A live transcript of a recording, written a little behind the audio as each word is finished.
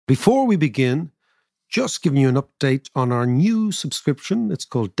Before we begin, just giving you an update on our new subscription. It's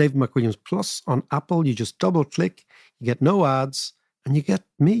called David McWilliams Plus on Apple. You just double click, you get no ads, and you get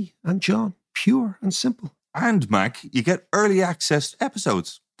me and John, pure and simple. And Mac, you get early access to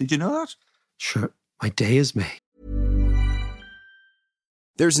episodes. Did you know that? Sure, my day is made.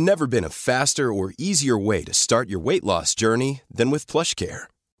 There's never been a faster or easier way to start your weight loss journey than with PlushCare.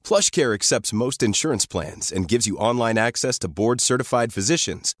 PlushCare accepts most insurance plans and gives you online access to board-certified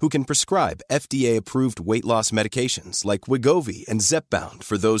physicians who can prescribe FDA-approved weight loss medications like Wegovy and Zepbound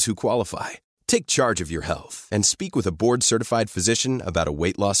for those who qualify. Take charge of your health and speak with a board-certified physician about a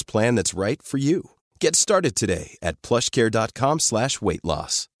weight loss plan that's right for you. Get started today at plushcare.com/weight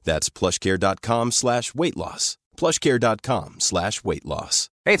loss. That's plushcare.com/weight loss. plushcare.com/weight loss.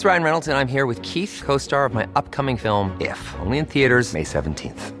 Hey, it's Ryan Reynolds, and I'm here with Keith, co-star of my upcoming film, If, only in theaters May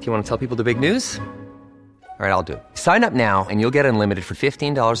 17th. Do you want to tell people the big news? All right, I'll do it. Sign up now and you'll get unlimited for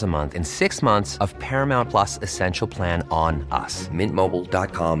 $15 a month and 6 months of Paramount Plus Essential Plan on us.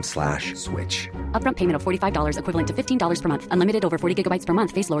 MintMobile.com/switch. Upfront payment of $45 equivalent to $15 per month. Unlimited over 40 gigabytes per month.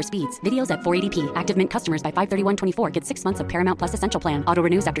 Face lower speeds. Videos at 480p. Active Mint customers by 531.24 get 6 months of Paramount Plus Essential Plan. Auto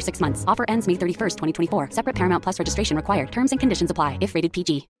renews after 6 months. Offer ends May 31st, 2024. Separate Paramount Plus registration required. Terms and conditions apply if rated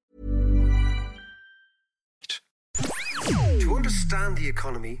PG. To understand the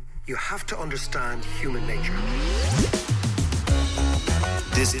economy, you have to understand human nature.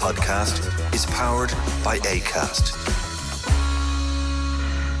 This podcast is powered by Acast.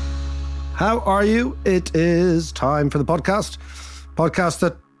 How are you? It is time for the podcast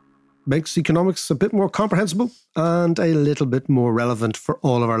that makes economics a bit more comprehensible and a little bit more relevant for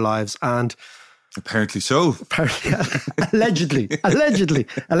all of our lives. And apparently so. Allegedly.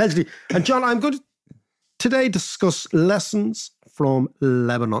 And John, I'm going to today discuss lessons from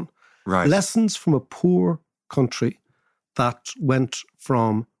Lebanon. Right. Lessons from a poor country that went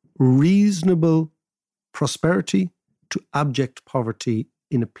from reasonable prosperity to abject poverty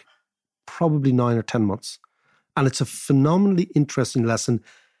in probably 9 or 10 months. And it's a phenomenally interesting lesson.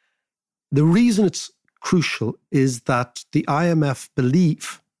 The reason it's crucial is that the IMF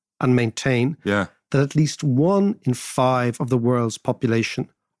believe and maintain that at least 1 in 5 of the world's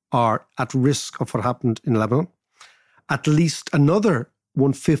population are at risk of what happened in Lebanon. At least another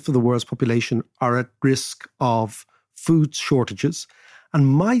 1/5 of the world's population are at risk of food shortages. And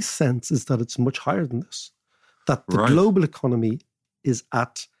my sense is that it's much higher than this, that the global economy is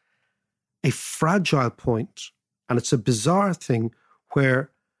at a fragile point, and it's a bizarre thing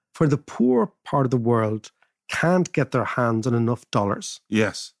where the poor part of the world can't get their hands on enough dollars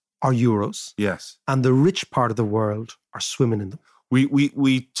or euros, and the rich part of the world are swimming in them.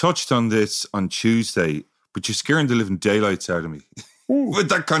 We touched on this on Tuesday, but you're scaring the living daylights out of me with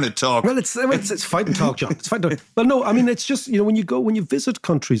that kind of talk. Well, it's fighting talk, John. It's fighting talk. Well, no, I mean, it's just, when you visit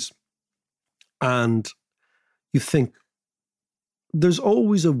countries and you think, there's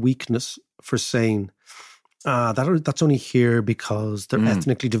always a weakness for saying that's only here because they're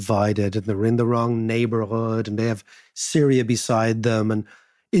ethnically divided and they're in the wrong neighborhood and they have Syria beside them and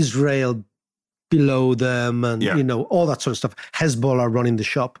Israel below them and, all that sort of stuff. Hezbollah running the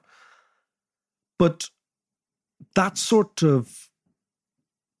shop. But that sort of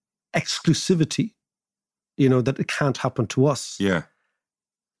exclusivity, that it can't happen to us. Yeah.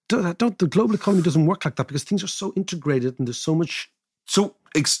 The global economy doesn't work like that because things are so integrated and there's so much. So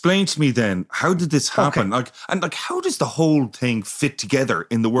explain to me then, how did this happen? Okay. How does the whole thing fit together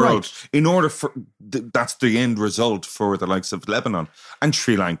in the world in order for that's the end result for the likes of Lebanon and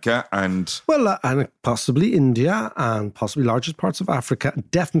Sri Lanka and possibly India and possibly large parts of Africa,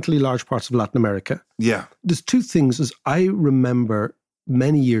 definitely large parts of Latin America. Yeah. There's 2 things. Is I remember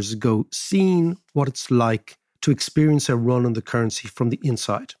many years ago seeing what it's like to experience a run on the currency from the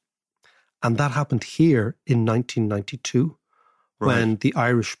inside. And that happened here in 1992. When the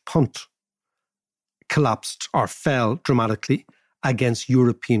Irish punt collapsed or fell dramatically against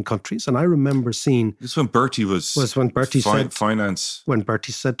European countries. And I remember seeing... This when Bertie was when Bertie said, finance. When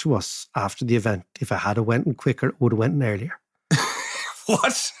Bertie said to us after the event, if I had went in quicker, it would have went in earlier.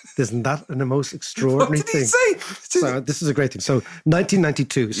 What? Isn't that the most extraordinary thing? What did he say? So this is a great thing. So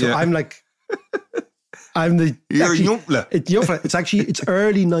 1992. So I'm like... You're Jumpla. It's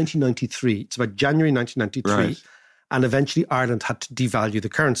early 1993. It's about January 1993. Right. And eventually Ireland had to devalue the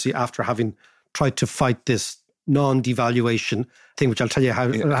currency after having tried to fight this non-devaluation thing, which I'll tell you how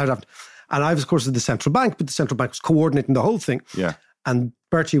it happened. And I was, of course, at the central bank, but the central bank was coordinating the whole thing. Yeah. And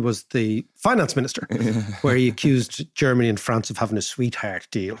Bertie was the finance minister, where he accused Germany and France of having a sweetheart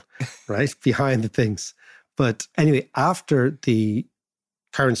deal, right, behind the things. But anyway, after the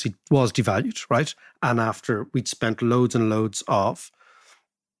currency was devalued, right, and after we'd spent loads and loads of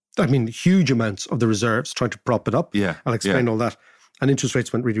huge amounts of the reserves, trying to prop it up. Yeah. I'll explain all that. And interest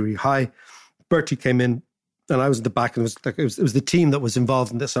rates went really, really high. Bertie came in, and I was at the back, and it was the team that was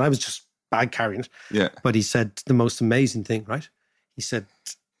involved in this, and I was just bag carrying it. Yeah. But he said the most amazing thing, right? He said,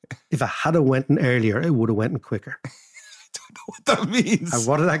 if it had went in earlier, it would have went in quicker. I don't know what that means. And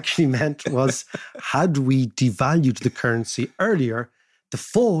what it actually meant was, had we devalued the currency earlier, the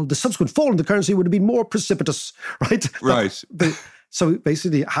subsequent fall in the currency would have been more precipitous, right? Right. So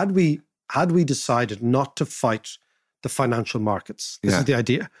basically, had we decided not to fight the financial markets, this is the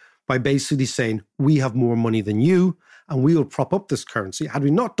idea, by basically saying, we have more money than you, and we will prop up this currency. Had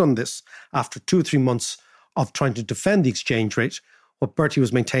we not done this, after 2 or 3 months of trying to defend the exchange rate, what Bertie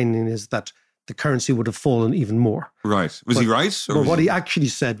was maintaining is that the currency would have fallen even more. Right. Was he right? But what he actually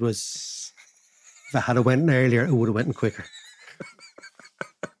said was, if it had went in earlier, it would have went in quicker.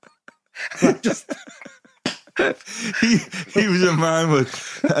 He was a man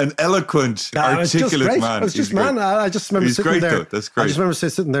with an eloquent, articulate man. It was just man. I just remember sitting there. Though. That's great. I just remember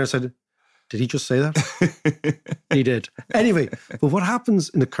sitting there and said, did he just say that? He did. Anyway, but what happens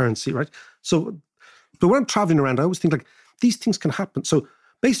in a currency, right? So, but when I'm traveling around, I always think like these things can happen. So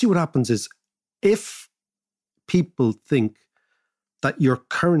basically what happens is if people think that your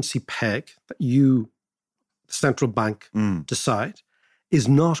currency peg that you, the central bank, decide is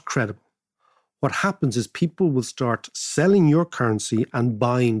not credible, what happens is people will start selling your currency and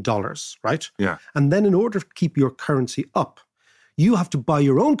buying dollars, right? Yeah. And then in order to keep your currency up, you have to buy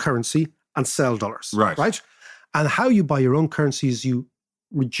your own currency and sell dollars, right? And how you buy your own currency is you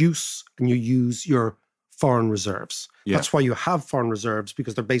reduce and you use your foreign reserves. Yeah. That's why you have foreign reserves,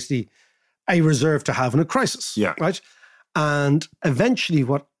 because they're basically a reserve to have in a crisis, right? And eventually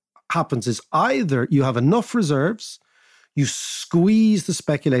what happens is either you have enough reserves, you squeeze the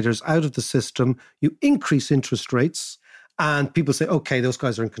speculators out of the system, you increase interest rates, and people say, okay, those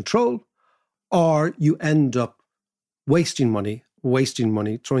guys are in control, or you end up wasting money,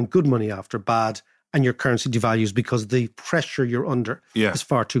 throwing good money after bad, and your currency devalues because the pressure you're under is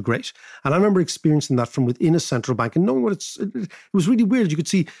far too great. And I remember experiencing that from within a central bank and knowing it was really weird. You could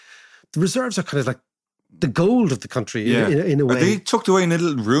see the reserves are kind of like the gold of the country in a way. Are they tucked away in a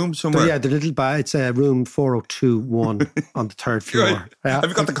little room somewhere? The little it's room 4021 on the third floor. Right. Have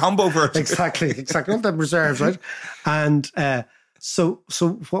you got the combo for it? Exactly. All the reserves, right? And so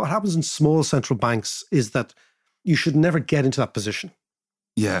what happens in small central banks is that you should never get into that position.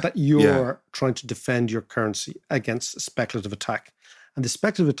 Yeah. That you're trying to defend your currency against a speculative attack. And the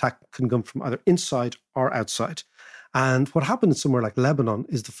speculative attack can come from either inside or outside. And what happened in somewhere like Lebanon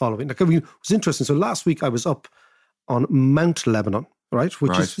is the following. Like, I mean, it was interesting. So last week I was up on Mount Lebanon, right?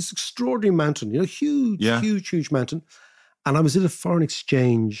 Which is this extraordinary mountain, huge mountain. And I was in a foreign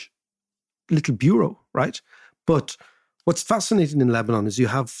exchange little bureau, right? But what's fascinating in Lebanon is you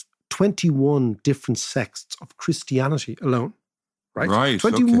have 21 different sects of Christianity alone. Right.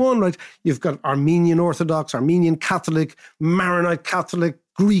 21, right? You've got Armenian Orthodox, Armenian Catholic, Maronite Catholic,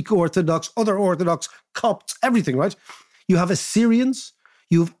 Greek Orthodox, other Orthodox, Copts, everything, right? You have Assyrians,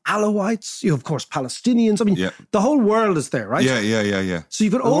 you have Alawites, you have, of course, Palestinians. I mean, the whole world is there, right? Yeah. So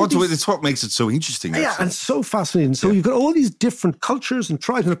you've got all these... It's what makes it so interesting. Yeah, and so fascinating. So you've got all these different cultures and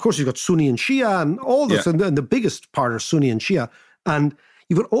tribes. And of course, you've got Sunni and Shia and all this. And the biggest part are Sunni and Shia. And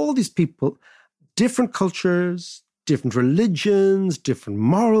you've got all these people, different cultures, different religions, different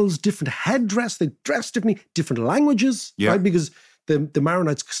morals, different headdress. They dress differently, different languages, right? Because the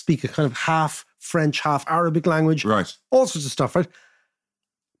Maronites speak a kind of half French, half Arabic language. Right. All sorts of stuff, right?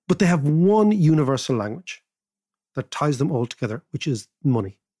 But they have one universal language that ties them all together, which is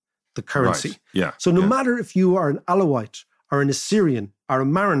money, the currency. Right. Yeah. So no matter if you are an Alawite or an Assyrian or a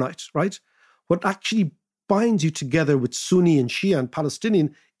Maronite, right? What actually binds you together with Sunni and Shia and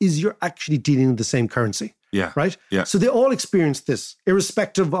Palestinian is you're actually dealing in the same currency. Yeah. Right? Yeah. So they all experience this,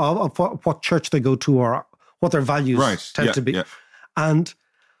 irrespective of what church they go to or what their values tend to be. Yeah. And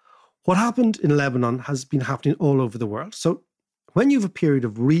what happened in Lebanon has been happening all over the world. So when you have a period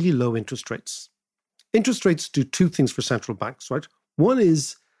of really low interest rates do two things for central banks, right? One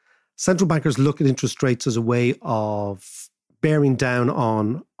is central bankers look at interest rates as a way of bearing down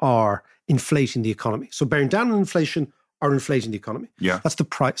on or inflating the economy. So bearing down on inflation or inflating the economy. Yeah. That's the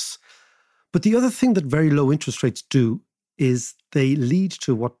price. But the other thing that very low interest rates do is they lead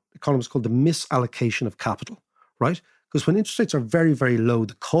to what economists call the misallocation of capital, right? Because when interest rates are very, very low,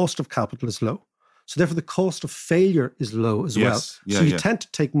 the cost of capital is low. So therefore, the cost of failure is low as well. Yeah, so you tend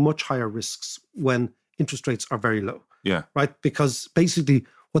to take much higher risks when interest rates are very low. Yeah. Right? Because basically,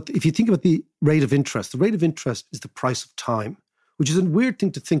 if you think about the rate of interest is the price of time, which is a weird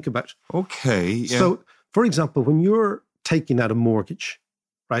thing to think about. Okay. Yeah. So, for example, when you're taking out a mortgage,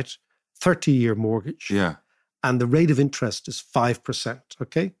 right? 30-year mortgage. Yeah. And the rate of interest is 5%,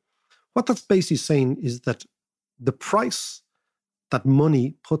 okay? What that's basically saying is that the price that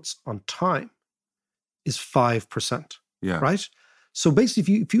money puts on time is 5%, right? So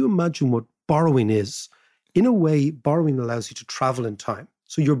basically, if you imagine what borrowing is, in a way, borrowing allows you to travel in time.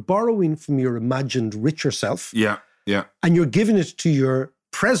 So you're borrowing from your imagined richer self. Yeah. And you're giving it to your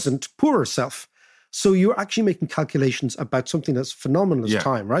present poorer self. So you're actually making calculations about something that's phenomenal as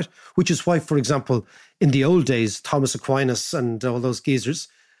time, right? Which is why, for example, in the old days, Thomas Aquinas and all those geezers,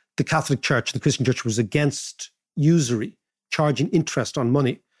 the Catholic Church, the Christian Church was against usury, charging interest on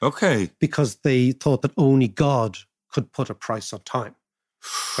money. Okay. Because they thought that only God could put a price on time,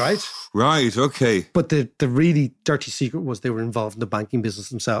 right? Right, okay. But the really dirty secret was they were involved in the banking business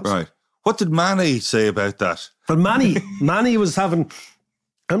themselves. Right. What did Manny say about that? Well, Manny was having...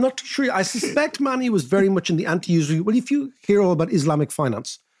 I'm not too sure. I suspect Manny was very much in the anti-usury. Well, if you hear all about Islamic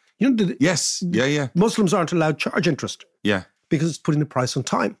finance, you know, yes, yeah. Muslims aren't allowed to charge interest. Yeah. Because it's putting a price on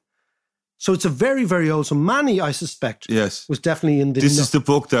time. So it's a very, very old. So Manny, I suspect, was definitely in the... This is the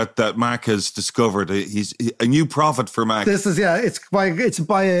book that Mac has discovered. He's a new prophet for Mac. This is, it's by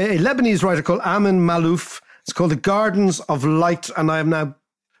a Lebanese writer called Amin Malouf. It's called The Gardens of Light, and I am now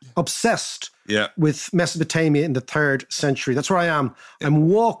obsessed with Mesopotamia in the 3rd century. That's where I am. I'm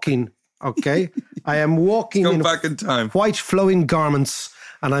walking, okay? I am walking back in time. White flowing garments,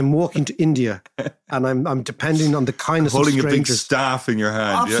 and I'm walking to India, and I'm depending on the kindness of strangers. Holding a big staff in your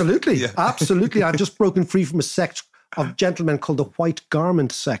hand. Absolutely, absolutely. I've just broken free from a sect of gentlemen called the White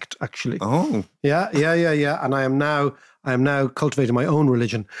Garment Sect, actually. Oh. Yeah. And I am now cultivating my own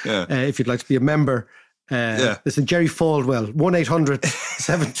religion. Yeah. If you'd like to be a member. This is Jerry Faldwell,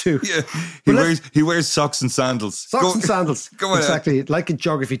 1-800-72. Yeah, he wears socks and sandals. Socks and sandals. Go on. Exactly, like a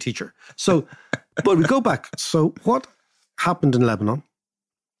geography teacher. So, but we go back. So what happened in Lebanon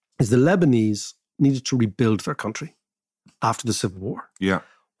is the Lebanese needed to rebuild their country after the Civil War. Yeah.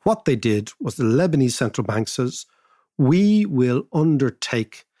 What they did was the Lebanese central bank says, we will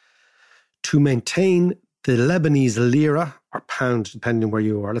undertake to maintain the Lebanese lira or pound, depending on where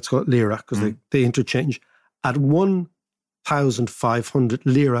you are, let's call it lira because they interchange, at 1,500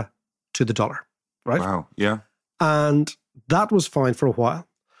 lira to the dollar, right? Wow, yeah. And that was fine for a while.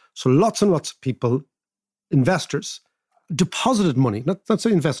 So lots and lots of people, investors, deposited money, not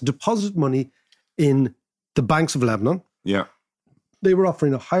saying invested, deposited money in the banks of Lebanon. Yeah. They were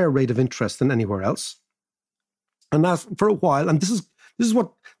offering a higher rate of interest than anywhere else. And that for a while, and this is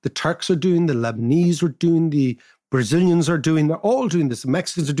what the Turks are doing, the Lebanese are doing, the Brazilians are doing, they're all doing this, the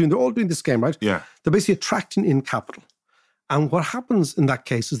Mexicans are doing, they're all doing this game, right? Yeah. They're basically attracting in capital. And what happens in that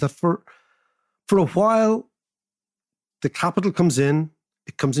case is that for a while, the capital comes in,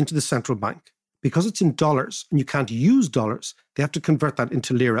 it comes into the central bank. Because it's in dollars and you can't use dollars, they have to convert that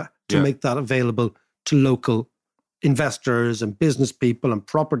into lira to make that available to local investors and business people and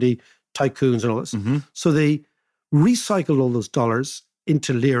property tycoons and all this. Mm-hmm. So they recycled all those dollars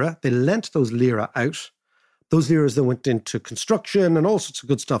into lira. They lent those lira out. Those liras then went into construction and all sorts of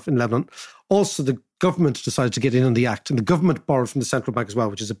good stuff in Lebanon. Also, the government decided to get in on the act, and the government borrowed from the central bank as well,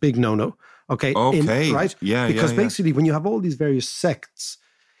 which is a big no-no. Okay. Right? Yeah. Because basically, when you have all these various sects,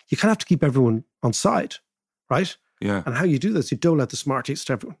 you kind of have to keep everyone on side, right? Yeah. And how you do this, you dole out the Smarties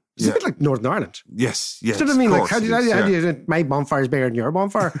to everyone. It's a bit like Northern Ireland. Yes. You know what I mean? Like, how do you my bonfire is bigger than your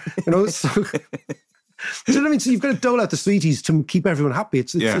bonfire? You know, so... You know what I mean? So you've got to dole out the sweeties to keep everyone happy.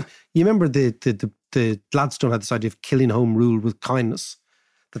 It's you remember the Gladstone had this idea of killing home rule with kindness,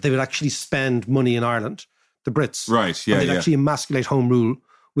 that they would actually spend money in Ireland, the Brits. Right, yeah. And they'd actually emasculate home rule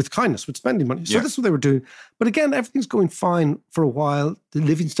with kindness, with spending money. So that's what they were doing. But again, everything's going fine for a while. The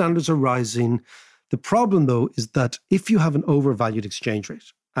living standards are rising. The problem, though, is that if you have an overvalued exchange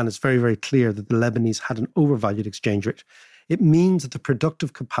rate, and it's very, very clear that the Lebanese had an overvalued exchange rate, it means that the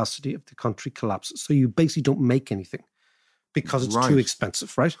productive capacity of the country collapses. So you basically don't make anything because it's too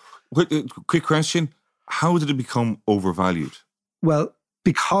expensive, right? Quick question. How did it become overvalued? Well,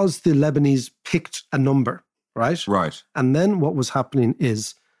 because the Lebanese picked a number, right? Right. And then what was happening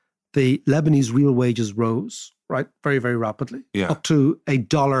is the Lebanese real wages rose, right? Very, very rapidly. Yeah. Up to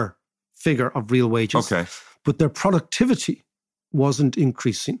 $1 figure of real wages. Okay. But their productivity wasn't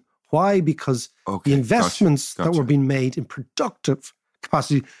increasing. Why? Because the investments that were being made in productive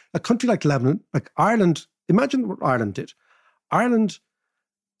capacity, a country like Lebanon, like Ireland, imagine what Ireland did. Ireland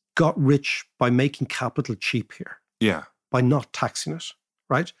got rich by making capital cheap here. Yeah. By not taxing it,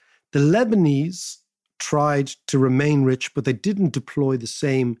 right? The Lebanese tried to remain rich, but they didn't deploy the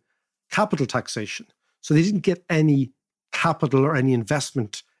same capital taxation. So they didn't get any capital or any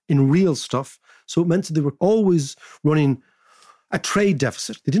investment in real stuff. So it meant that they were always running a trade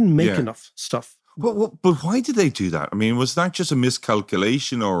deficit. They didn't make enough stuff. But why did they do that? I mean, was that just a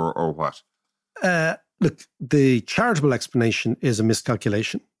miscalculation or what? Look, the charitable explanation is a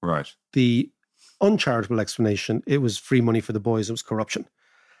miscalculation. Right. The uncharitable explanation, it was free money for the boys, it was corruption.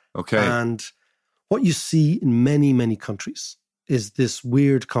 Okay. And what you see in many, many countries is this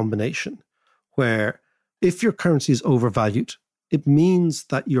weird combination where if your currency is overvalued, it means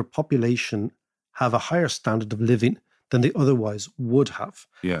that your population have a higher standard of living than they otherwise would have.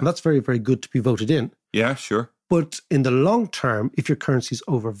 Yeah. And that's very, very good to be voted in. Yeah, sure. But in the long term, if your currency is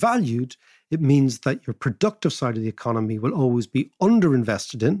overvalued, it means that your productive side of the economy will always be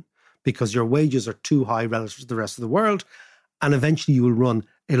underinvested in because your wages are too high relative to the rest of the world. And eventually you will run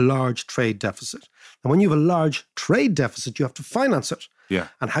a large trade deficit. And when you have a large trade deficit, you have to finance it. Yeah.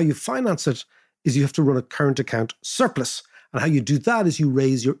 And how you finance it is you have to run a current account surplus. And how you do that is you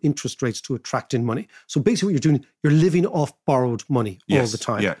raise your interest rates to attract in money. So basically what you're doing, you're living off borrowed money all the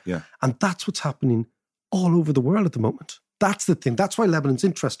time. Yeah, yeah. And that's what's happening all over the world at the moment. That's the thing. That's why Lebanon's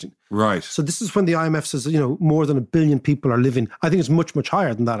interesting. Right. So this is when the IMF says, more than 1 billion people are living. I think it's much, much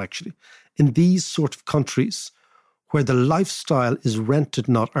higher than that, actually. In these sort of countries where the lifestyle is rented,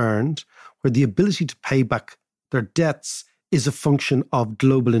 not earned, where the ability to pay back their debts is a function of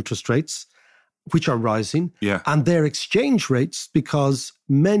global interest rates, which are rising, and their exchange rates, because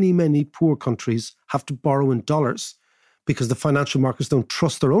many, many poor countries have to borrow in dollars because the financial markets don't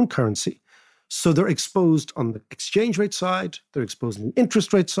trust their own currency. So they're exposed on the exchange rate side, they're exposed on the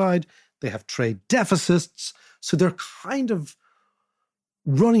interest rate side, they have trade deficits. So they're kind of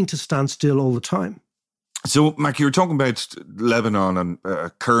running to stand still all the time. So, Mac, you were talking about Lebanon and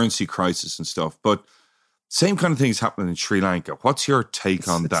currency crisis and stuff, but same kind of things happening in Sri Lanka. What's your take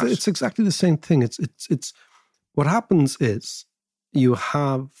on that? It's exactly the same thing. It's what happens is you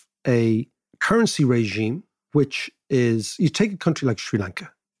have a currency regime, which is, you take a country like Sri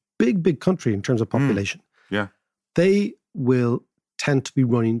Lanka, big country in terms of population. Yeah. They will tend to be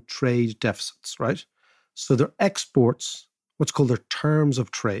running trade deficits, right? So their exports, what's called their terms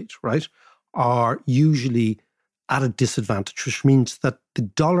of trade, right, are usually at a disadvantage, which means that the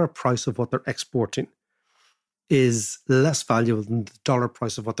dollar price of what they're exporting is less valuable than the dollar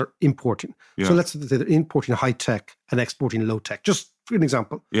price of what they're importing. Yeah. So let's say they're importing high tech and exporting low tech. Just for an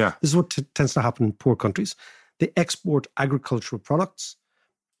example. Yeah. This is what tends to happen in poor countries. They export agricultural products,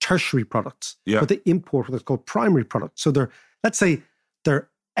 tertiary products, but they import what's called primary products. So let's say they're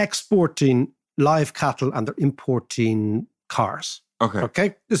exporting live cattle and they're importing cars.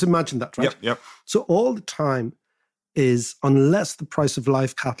 Okay. Just imagine that, right? Yep. So all the time is, unless the price of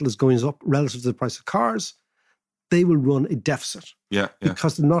live cattle is going up relative to the price of cars, they will run a deficit. Yeah.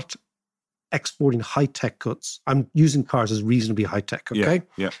 Because they're not exporting high-tech goods. I'm using cars as reasonably high-tech, okay?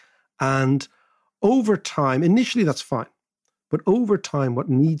 Yeah. And over time, initially that's fine. But over time, what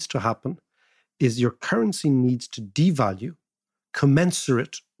needs to happen is your currency needs to devalue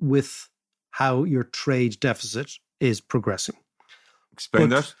commensurate with how your trade deficit is progressing. Explain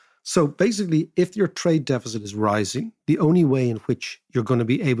that. So basically, if your trade deficit is rising, the only way in which you're going to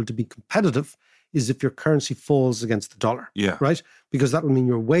be able to be competitive is if your currency falls against the dollar. Yeah. Right? Because that will mean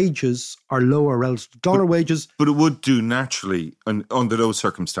your wages are lower relative to dollar wages. But it would do naturally under those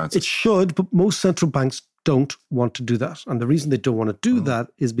circumstances. It should, but most central banks don't want to do that. And the reason they don't want to do that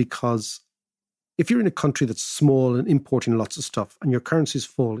is because if you're in a country that's small and importing lots of stuff and your currency is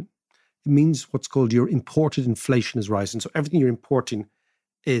falling, it means what's called your imported inflation is rising. So everything you're importing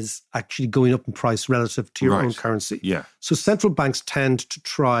is actually going up in price relative to your own currency. Yeah. So central banks tend to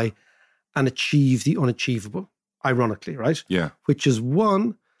try and achieve the unachievable, ironically, right? Yeah. Which is,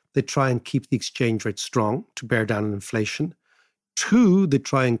 one, they try and keep the exchange rate strong to bear down on inflation. Two, they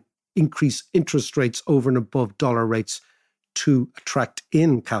try and increase interest rates over and above dollar rates to attract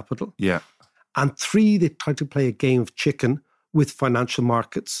in capital. Yeah. And three, they try to play a game of chicken with financial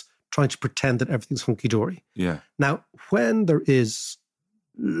markets, trying to pretend that everything's hunky-dory. Yeah. Now, when there is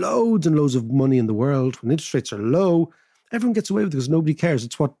loads and loads of money in the world, when interest rates are low, everyone gets away with it because nobody cares.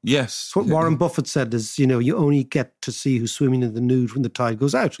 It's what Warren Buffett said is, you only get to see who's swimming in the nude when the tide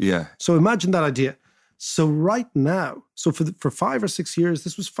goes out. Yeah. So imagine that idea. So right now, for 5 or 6 years,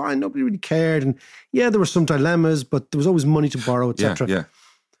 this was fine. Nobody really cared. And yeah, there were some dilemmas, but there was always money to borrow, etc. Yeah.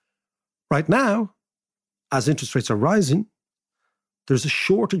 Right now, as interest rates are rising, there's a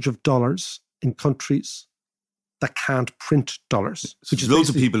shortage of dollars in countries that can't print dollars. Which is loads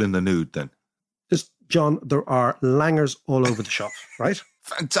of people in the nude then. John, there are langers all over the shop, right?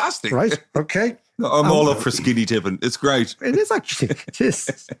 Fantastic. Right? Okay. I'm all up for skinny tipping. It's great. It is actually. It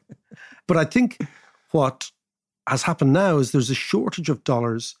is. But I think what has happened now is there's a shortage of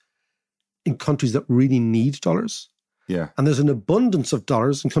dollars in countries that really need dollars. Yeah. And there's an abundance of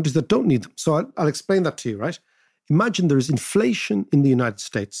dollars in countries that don't need them. So I'll explain that to you, right? Imagine there's inflation in the United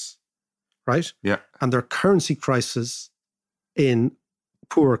States, right? Yeah. And there are currency crises in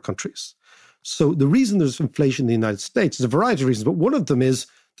poorer countries. So the reason there's inflation in the United States is a variety of reasons, but one of them is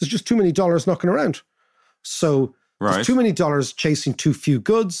there's just too many dollars knocking around. So there's too many dollars chasing too few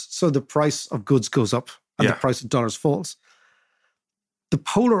goods, so the price of goods goes up and the price of dollars falls. The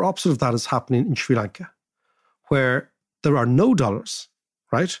polar opposite of that is happening in Sri Lanka, where there are no dollars,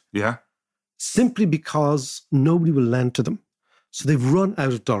 right? Yeah. Simply because nobody will lend to them. So they've run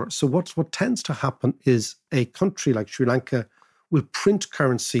out of dollars. So what tends to happen is a country like Sri Lanka will print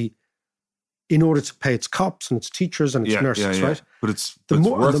currency in order to pay its cops and its teachers and its nurses, right? But it's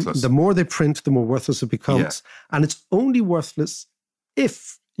worthless. The more they print, the more worthless it becomes. Yeah. And it's only worthless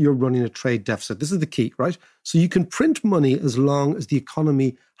if you're running a trade deficit. This is the key, right? So you can print money as long as the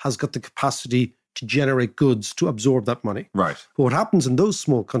economy has got the capacity to generate goods to absorb that money. Right. But what happens in those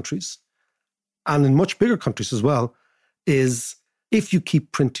small countries, and in much bigger countries as well, is if you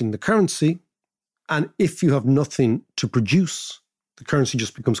keep printing the currency, and if you have nothing to produce, the currency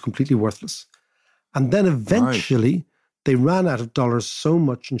just becomes completely worthless. And then eventually they ran out of dollars so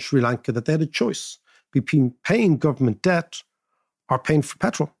much in Sri Lanka that they had a choice between paying government debt or paying for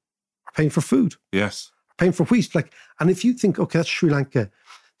petrol, or paying for food. Yes. Or paying for wheat. And if you think, okay, that's Sri Lanka,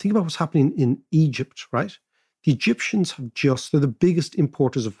 think about what's happening in Egypt, right? The Egyptians they're the biggest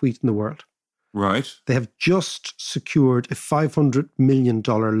importers of wheat in the world. Right. They have just secured a $500 million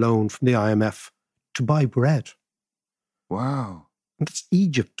loan from the IMF to buy bread. Wow. And that's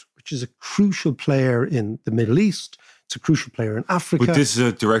Egypt, which is a crucial player in the Middle East. It's a crucial player in Africa. But this is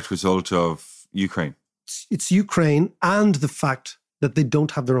a direct result of Ukraine. It's Ukraine and the fact that they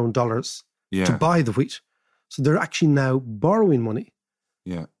don't have their own dollars to buy the wheat. So they're actually now borrowing money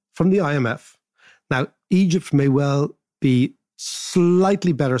from the IMF. Now, Egypt may well be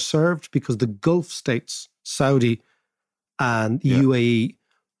slightly better served because the Gulf states, Saudi and UAE,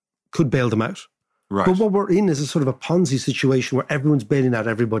 could bail them out. Right. But what we're in is a sort of a Ponzi situation where everyone's bailing out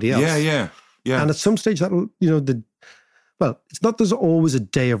everybody else. Yeah. And at some stage that'll, it's not there's always a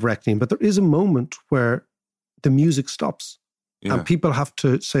day of reckoning, but there is a moment where the music stops. Yeah. And people have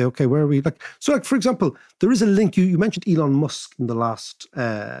to say, okay, where are we? For example, there is a link. You mentioned Elon Musk in the last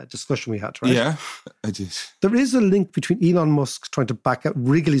discussion we had, right? Yeah, I did. There is a link between Elon Musk trying to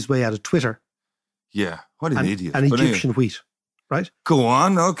wriggle his way out of Twitter. Yeah, what an idiot. And Egyptian wheat, right? Go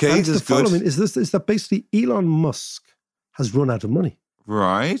on, okay, and the following is that basically Elon Musk has run out of money.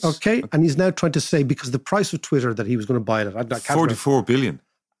 Right. Okay, and he's now trying to say, because the price of Twitter that he was going to buy it at, 44 billion.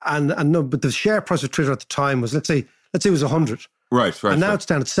 And no, but the share price of Twitter at the time was, let's say it was 100. Right. And now it's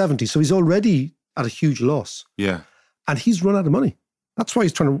down at 70. So he's already at a huge loss. Yeah. And he's run out of money. That's why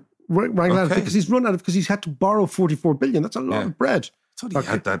he's trying to wrangle out of it, because he's had to borrow 44 billion. That's a lot of bread. I thought he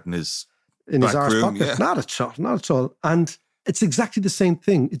had that in his arse pocket. Yeah. Not at all. And it's exactly the same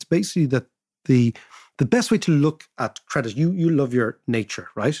thing. It's basically that the best way to look at credit, you love your nature,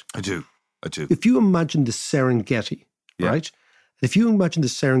 right? I do. If you imagine the Serengeti, right? If you imagine the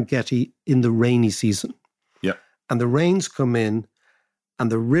Serengeti in the rainy season, and the rains come in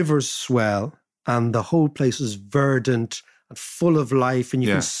and the rivers swell and the whole place is verdant and full of life and you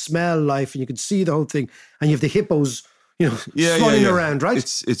can smell life and you can see the whole thing and you have the hippos, flying around, right?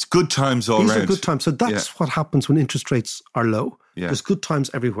 It's good times all around. These are good times. So that's what happens when interest rates are low. Yeah. There's good times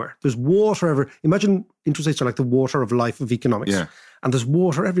everywhere. There's water everywhere. Imagine interest rates are like the water of life of economics. Yeah. And there's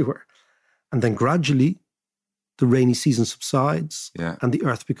water everywhere. And then gradually the rainy season subsides and the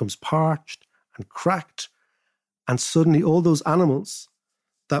earth becomes parched and cracked. And suddenly all those animals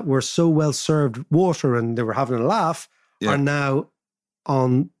that were so well served water and they were having a laugh are now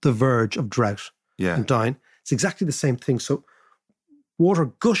on the verge of drought and dying. It's exactly the same thing. So water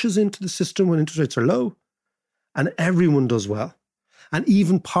gushes into the system when interest rates are low and everyone does well. And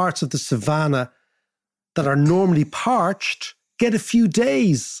even parts of the savannah that are normally parched get a few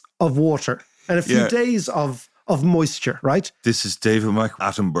days of water and a few days of moisture, right? This is David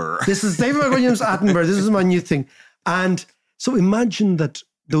Attenborough. This is David Attenborough. This is my new thing. And so imagine that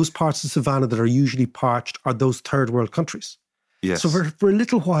those parts of savannah that are usually parched are those third world countries. Yes. So for a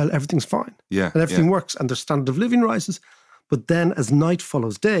little while, everything's fine. Yeah. And everything works and their standard of living rises. But then as night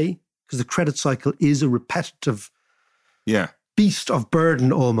follows day, because the credit cycle is a repetitive beast of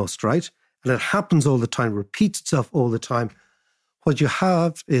burden almost, right? And it happens all the time, repeats itself all the time. What you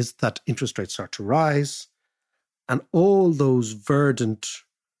have is that interest rates start to rise. And all those verdant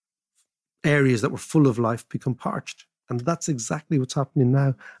areas that were full of life become parched. And that's exactly what's happening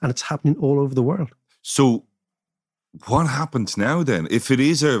now. And it's happening all over the world. So what happens now then? If it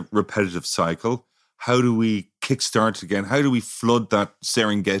is a repetitive cycle, How do we kickstart it again? How do we flood that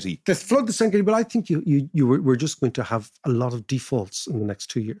Serengeti? Let's flood the Serengeti, but I think we're just going to have a lot of defaults in the next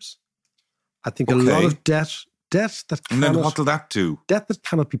 2 years. I think a lot of debt that and then what will that do? Debt that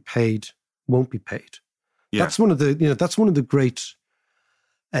cannot be paid won't be paid. Yeah. That's one of the great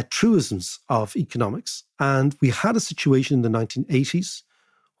truisms of economics. And we had a situation in the 1980s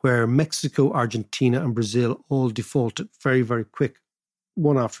where Mexico, Argentina, and Brazil all defaulted very, very quick,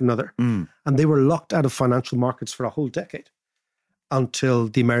 one after another. And they were locked out of financial markets for a whole decade until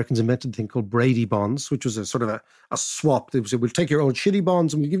the Americans invented a thing called Brady bonds, which was a sort of a swap. They would say, we'll take your old shitty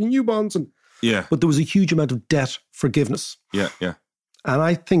bonds and we'll give you new bonds. But there was a huge amount of debt forgiveness. Yeah. And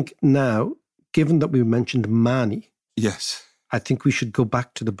I think now, given that we mentioned money, yes, I think we should go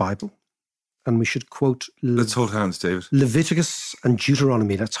back to the Bible and we should quote... Let's hold hands, David. Leviticus and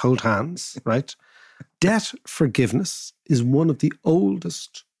Deuteronomy. Let's hold hands, right? Debt forgiveness is one of the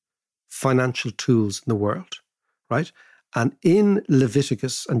oldest financial tools in the world, right? And in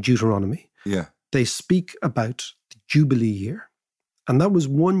Leviticus and Deuteronomy, they speak about the Jubilee year. And that was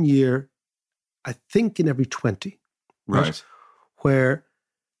 1 year, I think, in every 20, right? Where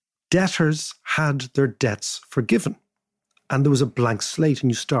debtors had their debts forgiven. And there was a blank slate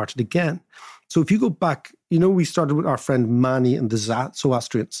and you started again. So if you go back, we started with our friend Mani and the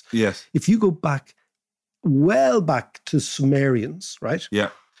Zoroastrians. Yes. If you go back, well back to Sumerians, right? Yeah.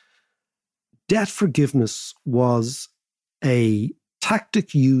 Debt forgiveness was a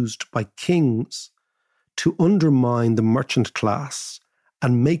tactic used by kings to undermine the merchant class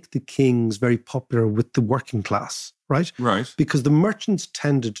and make the kings very popular with the working class, right? Right. Because the merchants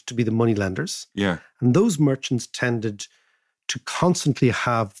tended to be the moneylenders. Yeah. And those merchants tended to constantly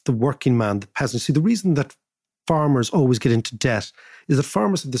have the working man, the peasant. See, the reason that farmers always get into debt is that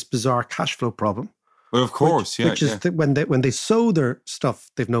farmers have this bizarre cash flow problem. Well, of course, which is that when they sow their stuff,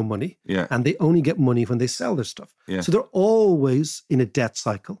 they've no money. Yeah. And they only get money when they sell their stuff. Yeah. So they're always in a debt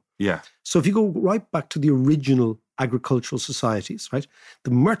cycle. Yeah. So if you go right back to the original agricultural societies, right?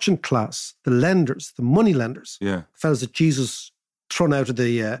 The merchant class, the lenders, the money lenders, the fellas that Jesus thrown out of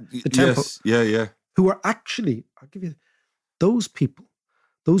the temple. Yes. Yeah. Who are actually, I'll give you, those people,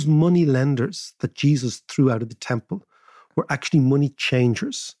 those money lenders that Jesus threw out of the temple were actually money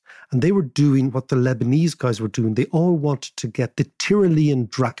changers. And they were doing what the Lebanese guys were doing. They all wanted to get the Tyrolean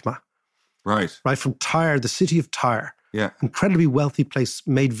drachma. Right. Right, from Tyre, the city of Tyre. Yeah. Incredibly wealthy place,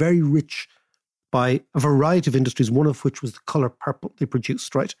 made very rich by a variety of industries, one of which was the colour purple they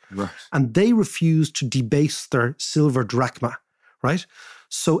produced, right? Right. And they refused to debase their silver drachma, right?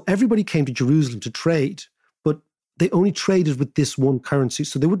 So everybody came to Jerusalem to trade, but they only traded with this one currency.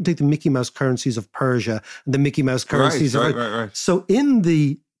 So they wouldn't take the Mickey Mouse currencies of Persia and the Mickey Mouse currencies. Right. So in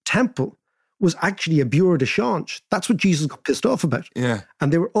the temple was actually a bureau de change. That's what Jesus got pissed off about. Yeah.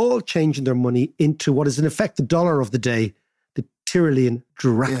 And they were all changing their money into what is in effect the dollar of the day, the Tyrolean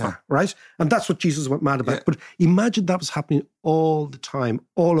drachma, right? And that's what Jesus went mad about. Yeah. But imagine that was happening all the time,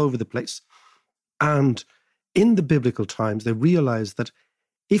 all over the place. And in the biblical times, they realized that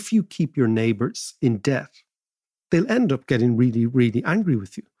if you keep your neighbors in debt, they'll end up getting really, really angry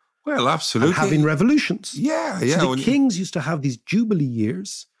with you. Well, absolutely. And having revolutions. Yeah. So the kings used to have these jubilee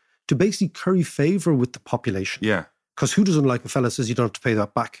years to basically curry favour with the population. Yeah. Because who doesn't like a fella says you don't have to pay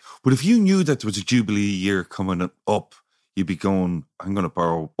that back? But if you knew that there was a jubilee year coming up, you'd be going, I'm going to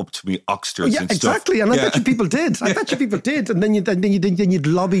borrow up to me oxters and stuff. Exactly. And I bet you people did. I bet you people did. And then you'd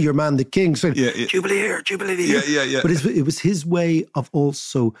lobby your man, the king, saying, Jubilee here, Jubilee here. Yeah. But it was his way of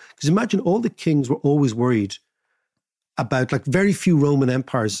also, because imagine all the kings were always worried about, like, very few Roman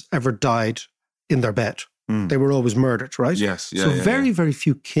empires ever died in their bed. They were always murdered, right? Yes. Very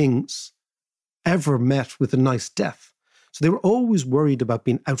few kings ever met with a nice death. So they were always worried about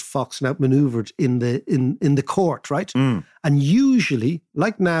being outfoxed and outmaneuvered in the court, right? And usually,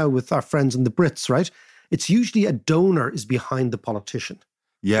 like now with our friends in the Brits, right? It's usually a donor is behind the politician.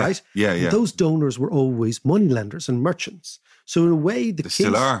 Yeah. Right? Yeah. And those donors were always moneylenders and merchants. So in a way, the kings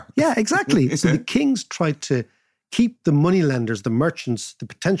still are. Yeah, exactly. So the kings tried to keep the moneylenders, the merchants, the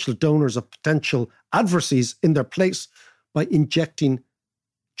potential donors of potential adversaries in their place by injecting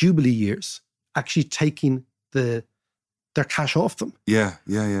jubilee years, actually taking their cash off them. Yeah.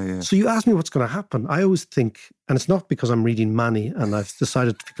 So you ask me what's going to happen. I always think, and it's not because I'm reading Manny and I've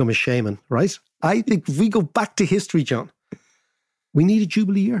decided to become a shaman, right? I think if we go back to history, John, we need a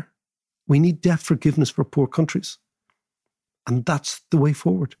jubilee year. We need debt forgiveness for poor countries. And that's the way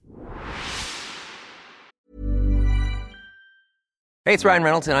forward. Hey, it's Ryan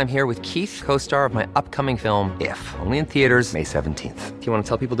Reynolds, and I'm here with Keith, co-star of my upcoming film, If, only in theaters May 17th. Do you want to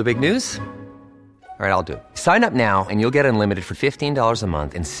tell people the big news? All right, I'll do it. Sign up now and you'll get unlimited for $15 a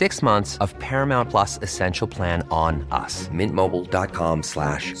month and 6 months of Paramount Plus Essential Plan on us.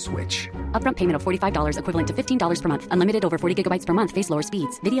 Mintmobile.com/switch. Upfront payment of $45 equivalent to $15 per month. Unlimited over 40 gigabytes per month. Face lower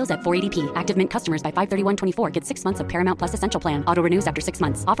speeds. Videos at 480p. Active Mint customers by 531.24 get 6 months of Paramount Plus Essential Plan. Auto renews after 6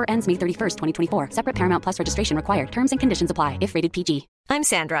 months. Offer ends May 31st, 2024. Separate Paramount Plus registration required. Terms and conditions apply if rated PG. I'm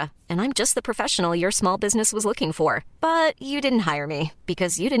Sandra, and I'm just the professional your small business was looking for. But you didn't hire me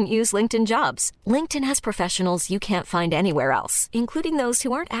because you didn't use LinkedIn Jobs. LinkedIn has professionals you can't find anywhere else, including those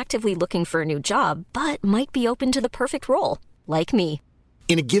who aren't actively looking for a new job, but might be open to the perfect role, like me.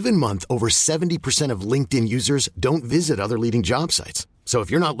 In a given month, over 70% of LinkedIn users don't visit other leading job sites. So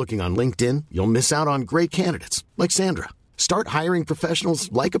if you're not looking on LinkedIn, you'll miss out on great candidates like Sandra. Start hiring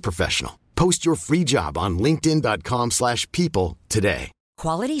professionals like a professional. Post your free job on linkedin.com/people today.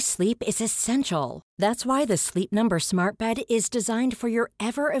 Quality sleep is essential. That's why the Sleep Number Smart Bed is designed for your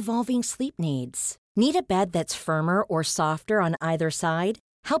ever-evolving sleep needs. Need a bed that's firmer or softer on either side?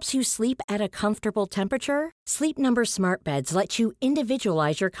 Helps you sleep at a comfortable temperature? Sleep Number Smart Beds let you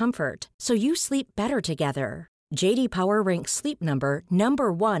individualize your comfort, so you sleep better together. J.D. Power ranks Sleep Number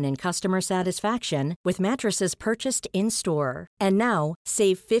number 1 in customer satisfaction with mattresses purchased in-store. And now,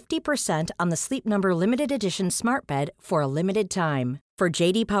 save 50% on the Sleep Number Limited Edition Smart Bed for a limited time. For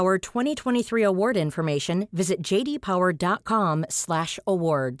J.D. Power 2023 award information, visit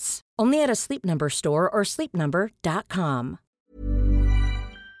jdpower.com/awards. Only at a Sleep Number store or sleepnumber.com.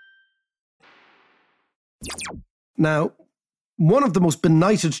 Now, one of the most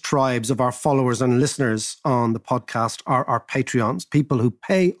benighted tribes of our followers and listeners on the podcast are our Patreons, people who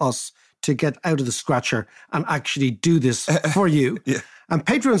pay us to get out of the scratcher and actually do this for you. Yeah. And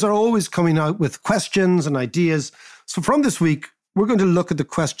Patreons are always coming out with questions and ideas. So from this week, we're going to look at the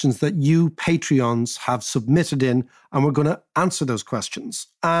questions that you Patreons have submitted in, and we're going to answer those questions.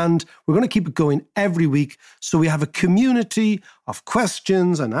 And we're going to keep it going every week. So we have a community of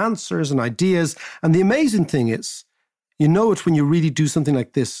questions and answers and ideas. And the amazing thing is, you know it when you really do something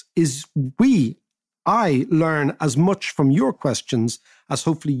like this, is I learn as much from your questions as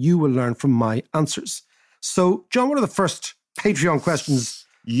hopefully you will learn from my answers. So, John, what are the first Patreon questions?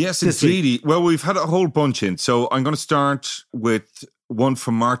 Yes, indeed. Well, we've had a whole bunch in. So I'm going to start with one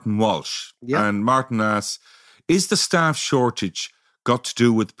from Martin Walsh. Yeah. And Martin asks, is the staff shortage got to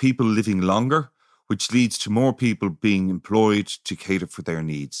do with people living longer, which leads to more people being employed to cater for their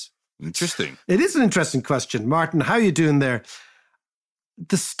needs? Interesting. It is an interesting question. Martin, how are you doing there?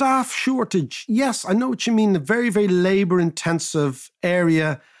 The staff shortage, yes, I know what you mean. A very, very labour-intensive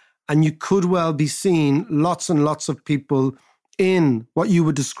area, and you could well be seeing lots and lots of people in what you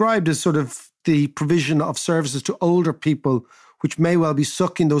would describe as sort of the provision of services to older people, which may well be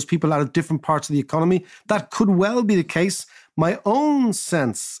sucking those people out of different parts of the economy. That could well be the case. My own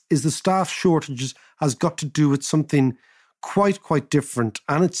sense is the staff shortages has got to do with something quite different.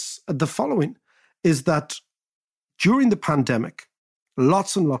 And it's the following, is that during the pandemic,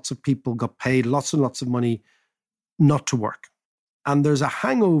 lots and lots of people got paid lots and lots of money not to work. And there's a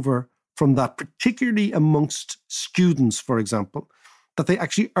hangover from that, particularly amongst students, for example, that they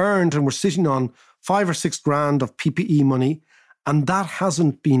actually earned and were sitting on 5 or 6 grand of PPE money. And that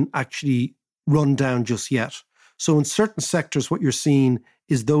hasn't been actually run down just yet. So in certain sectors, what you're seeing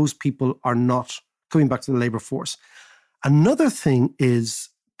is those people are not coming back to the labour force. Another thing is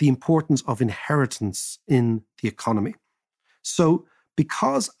the importance of inheritance in the economy. So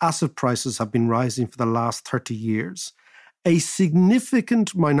because asset prices have been rising for the last 30 years, a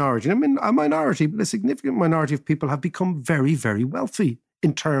significant minority, I mean a minority, but a significant minority of people have become very, very wealthy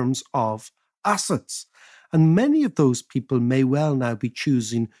in terms of assets. And many of those people may well now be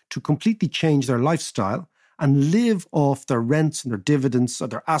choosing to completely change their lifestyle and live off their rents and their dividends or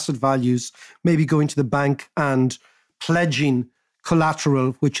their asset values, maybe going to the bank and pledging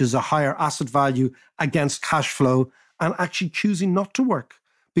collateral, which is a higher asset value, against cash flow, and actually choosing not to work.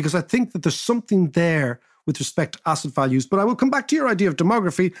 Because I think that there's something there with respect to asset values. But I will come back to your idea of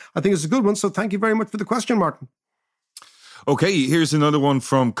demography. I think it's a good one. So thank you very much for the question, Martin. Okay, here's another one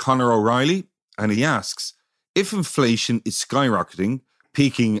from Conor O'Reilly. And he asks, if inflation is skyrocketing,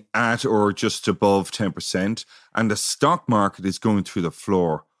 peaking at or just above 10%, and the stock market is going through the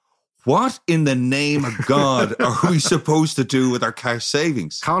floor, what in the name of God are we supposed to do with our cash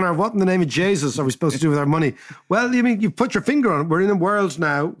savings? Conor, what in the name of Jesus are we supposed to do with our money? Well, you mean, you put your finger on it. We're in a world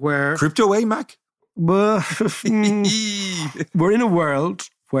now where... Crypto, Mac? We're in a world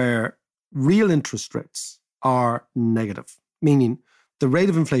where real interest rates are negative, meaning the rate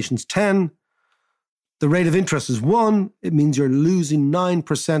of inflation is 10, the rate of interest is 1. It means you're losing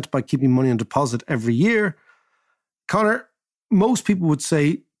 9% by keeping money on deposit every year. Conor, most people would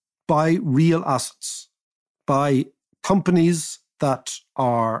say, buy real assets, buy companies that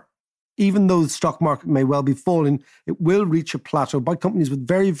are, even though the stock market may well be falling, it will reach a plateau. Buy companies with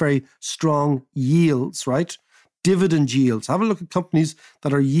very, very strong yields, right? Dividend yields. Have a look at companies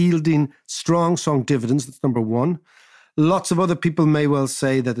that are yielding strong dividends. That's number one. Lots of other people may well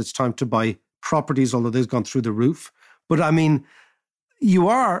say that it's time to buy properties, although they've gone through the roof. But I mean,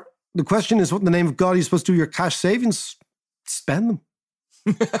 the question is, what in the name of God are you supposed to do with your cash savings? Spend them.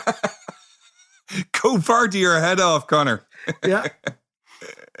 Go party your head off, Connor. Yeah.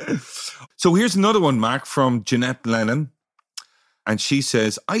 So here's another one, Mark, from Jeanette Lennon. And she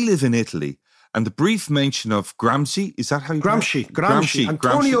says, I live in Italy. And the brief mention of Gramsci, is that how you Gramsci.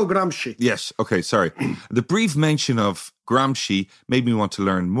 Antonio Gramsci. Yes, okay, sorry. The brief mention of Gramsci made me want to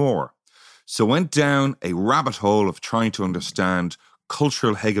learn more. So went down a rabbit hole of trying to understand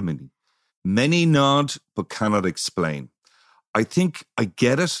cultural hegemony. Many nod, but cannot explain. I think I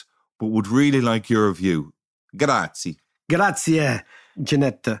get it, but would really like your view. Grazie. Grazie,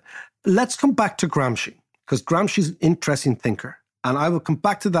 Jeanette. Let's come back to Gramsci, because Gramsci's an interesting thinker. And I will come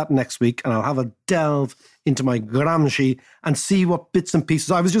back to that next week, and I'll have a delve into my Gramsci and see what bits and pieces.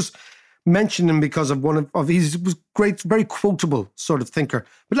 I was just mentioning him because of one of his was great, very quotable sort of thinker.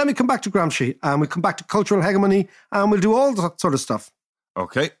 But let me come back to Gramsci, and we'll come back to cultural hegemony, and we'll do all that sort of stuff.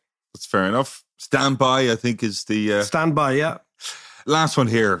 Okay, that's fair enough. Stand by, I think, is the... Stand by, yeah. Last one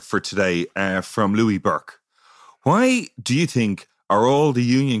here for today from Louis Burke. Why do you think are all the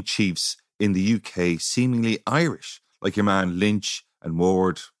union chiefs in the UK seemingly Irish? Like your man Lynch and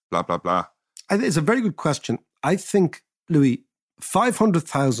Ward, blah, blah, blah. It's a very good question. I think, Louis,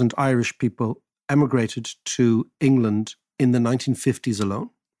 500,000 Irish people emigrated to England in the 1950s alone.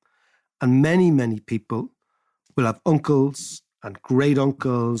 And many, many people will have uncles and great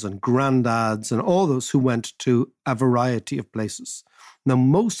uncles and granddads and all those who went to a variety of places. Now,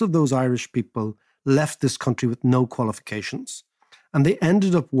 most of those Irish people left this country with no qualifications, and they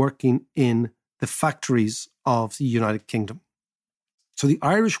ended up working in the factories of the United Kingdom. So the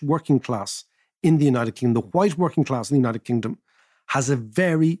Irish working class in the United Kingdom, the white working class in the United Kingdom, has a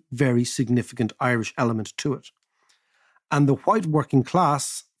very, very significant Irish element to it. And the white working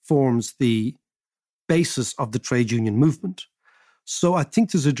class forms the basis of the trade union movement. So I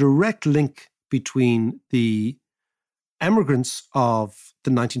think there's a direct link between the emigrants of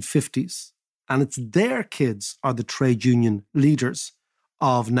the 1950s, and it's their kids are the trade union leaders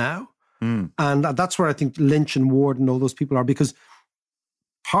of now. And that's where I think Lynch and Ward and all those people are, because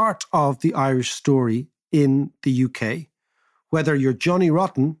part of the Irish story in the UK, whether you're Johnny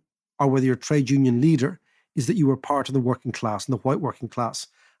Rotten or whether you're a trade union leader, is that you were part of the working class and the white working class.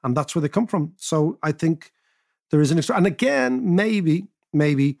 And that's where they come from. So I think there is an... And again,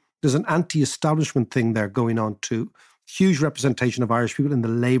 maybe there's an anti-establishment thing there going on too. Huge representation of Irish people in the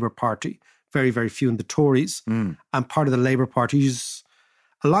Labour Party. Very, very few in the Tories. And part of the Labour Party's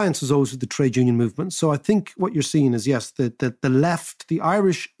alliance was always with the trade union movement. So I think what you're seeing is, yes, the left, the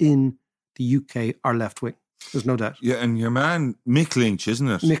Irish in the UK are left-wing. There's no doubt. Yeah, and your man, Mick Lynch, isn't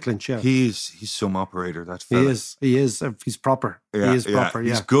it? Mick Lynch, yeah. He's some operator, that fella. He is. He's proper. Yeah, he is proper, yeah.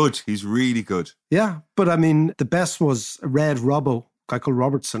 He's good. He's really good. Yeah, but I mean, the best was Red Robbo, a guy called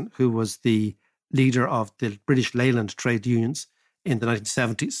Robertson, who was the leader of the British Leyland trade unions in the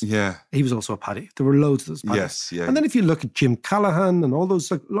 1970s. Yeah. He was also a paddy. There were loads of those paddies. Yes, yeah. And then if you look at Jim Callaghan and all those,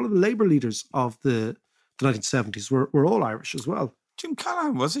 like, a lot of the Labour leaders of the 1970s were all Irish as well. Jim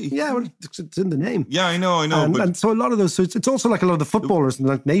Callaghan, was he? Yeah, well, it's in the name. Yeah, I know. And so a lot of those, so it's also like a lot of the footballers in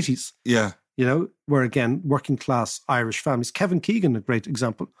the 1980s. Yeah. You know, where again, working class Irish families. Kevin Keegan, a great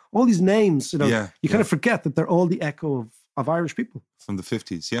example. All these names, you know, you kind of forget that they're all the echo of Irish people. From the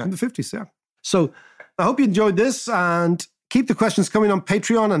 50s, yeah. From the 50s, yeah. So I hope you enjoyed this, and keep the questions coming on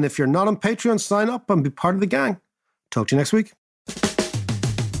Patreon. And if you're not on Patreon, sign up and be part of the gang. Talk to you next week.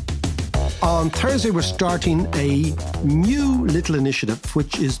 On Thursday, we're starting a new little initiative,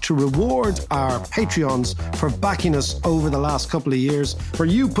 which is to reward our Patreons for backing us over the last couple of years, for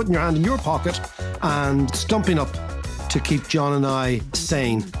you putting your hand in your pocket and stumping up to keep John and I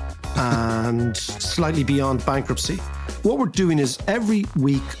sane and slightly beyond bankruptcy. What we're doing is every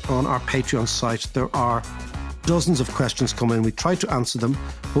week on our Patreon site, there are dozens of questions come in. We try to answer them,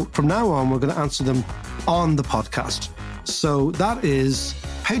 but from now on, we're going to answer them on the podcast. So that is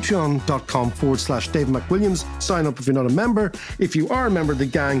patreon.com/David McWilliams. Sign up if you're not a member. If you are a member of the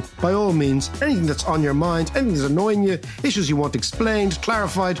gang, by all means, anything that's on your mind, anything that's annoying you, issues you want explained,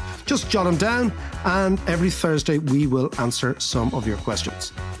 clarified, just jot them down. And every Thursday, we will answer some of your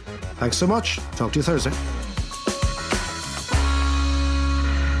questions. Thanks so much. Talk to you Thursday.